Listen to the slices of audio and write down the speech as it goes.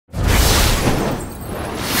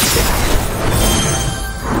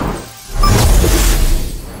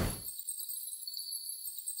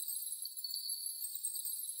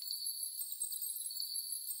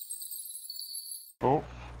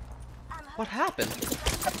What happened?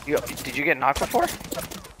 Did you get knocked before?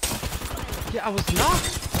 Yeah, I was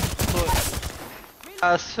knocked. But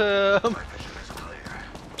awesome.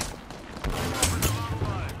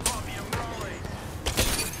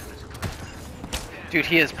 Dude,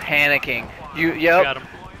 he is panicking. Got Yep. him.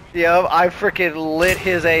 Yep, I freaking lit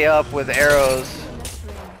his A up with arrows.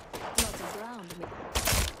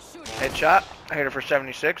 Headshot. I hit her for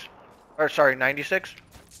 76. Or sorry, 96.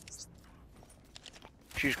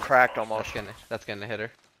 She's cracked almost. That's gonna hit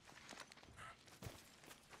her.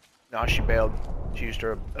 No, she bailed. She used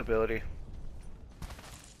her ability.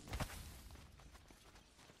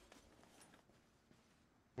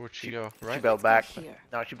 Where'd she go? Right? She bailed back.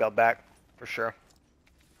 No, she bailed back. For sure.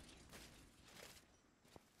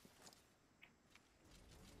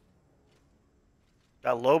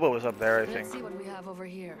 That Loba was up there, I think. Let's see what we have over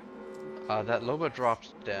here. That Loba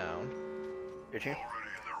dropped down. Did you?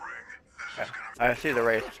 Yeah. I see the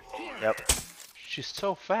wraith. Yep. She's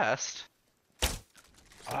so fast.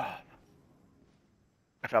 Oh.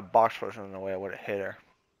 If that box wasn't in the way, I would have hit her.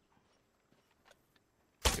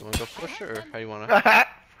 You wanna go push her, or how you wanna?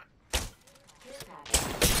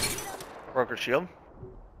 Broke her shield.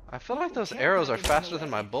 I feel like those arrows are faster than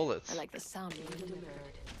my bullets. I like the sound of it.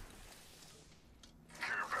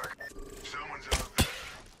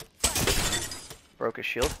 Broke his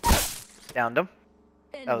shield. Downed him.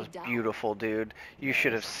 That was beautiful, dude. You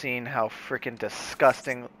should have seen how freaking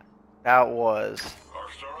disgusting that was.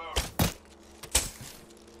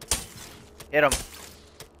 Hit him.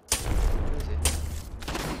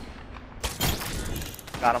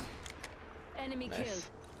 Got him. Enemy Nice. killed.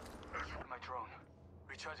 My drone.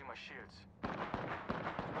 Recharging my shields.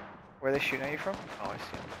 Where are they shooting at you from? Oh, I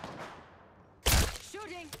see him.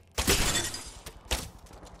 Shooting.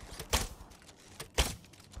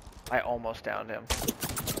 I almost downed him.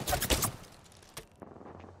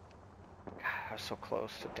 God, I was so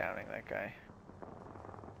close to downing that guy.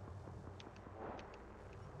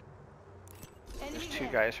 There's two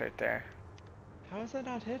guys right there. How is that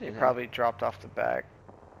not hitting? He him? probably dropped off the back.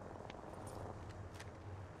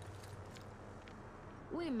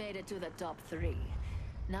 We made it to the top 3.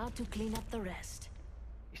 Now to clean up the rest.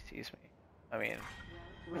 He sees me. I mean,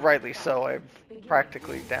 rightly so. I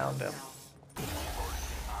practically downed him.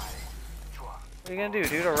 What are you gonna do,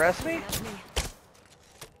 dude? Arrest me? That's me.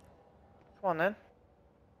 Come on then.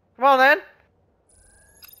 Come on then.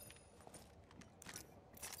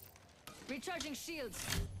 Recharging shields.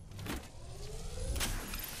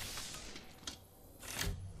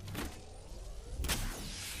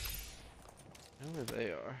 I know where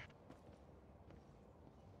they are.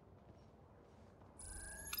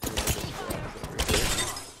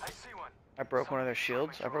 I see one. I broke one of their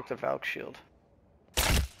shields. I broke the Valk shield.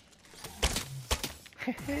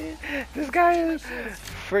 This guy is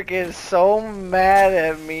freaking so mad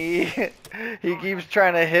at me. He keeps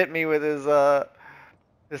trying to hit me with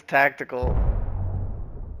his tactical.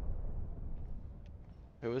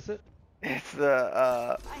 Who is it? It's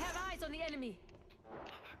the I have eyes on the enemy.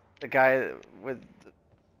 guy with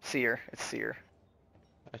Seer. It's Seer.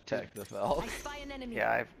 I tagged the Valk. I spy an enemy.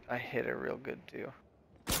 Yeah, I hit it real good too.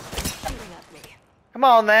 Shooting at me. Come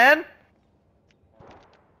on then.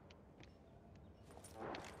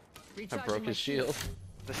 I Recharging broke my his shield.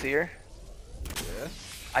 The Seer. Yeah.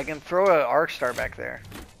 I can throw an arc star back there.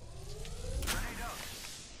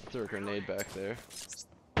 Threw a grenade back there.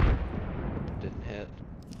 Didn't hit.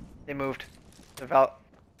 They moved. The Valk.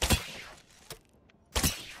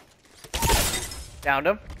 Downed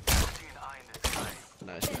him.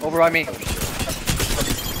 Nice. Over by me.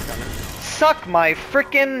 Suck my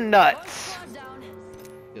freaking nuts. Squad down.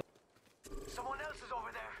 Someone else is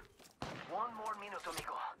over there. One more minute,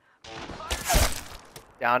 amigo.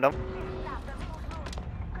 Downed him.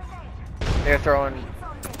 They're throwing a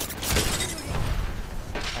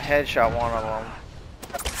headshot one of them.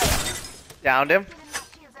 Downed him.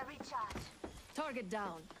 Target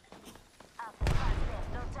down.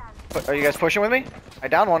 Are you guys pushing with me? I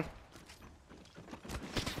downed one.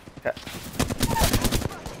 Okay.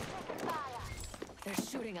 They're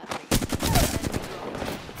shooting at me.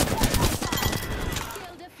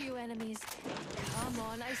 Killed a few enemies. Come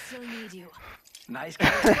on, I still need you. Nice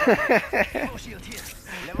kill. Shield here.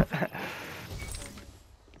 Level 3.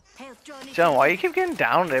 Health journey. John, why you keep getting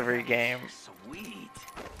downed every game? Sweet.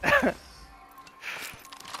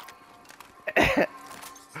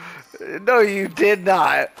 No, you did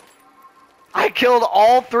not. I killed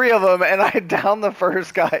all 3 of them and I downed the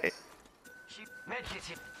first guy. Medkit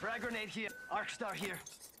here. Frag grenade here. Arc star here.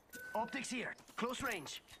 Optics here. Close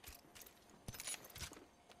range.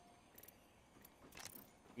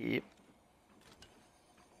 Yep.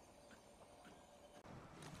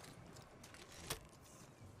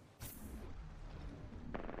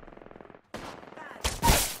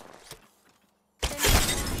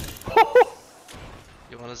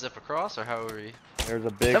 zip across, or how are we? There's a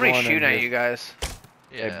big Somebody's one. shooting and at you guys.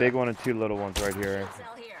 Yeah. A big one and 2 little ones right here.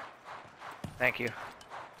 Cell here. Thank you.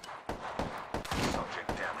 Subject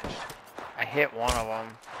damaged. I hit one of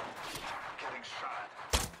them. Getting shot.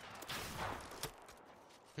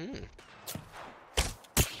 Hmm.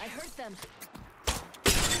 I hurt them.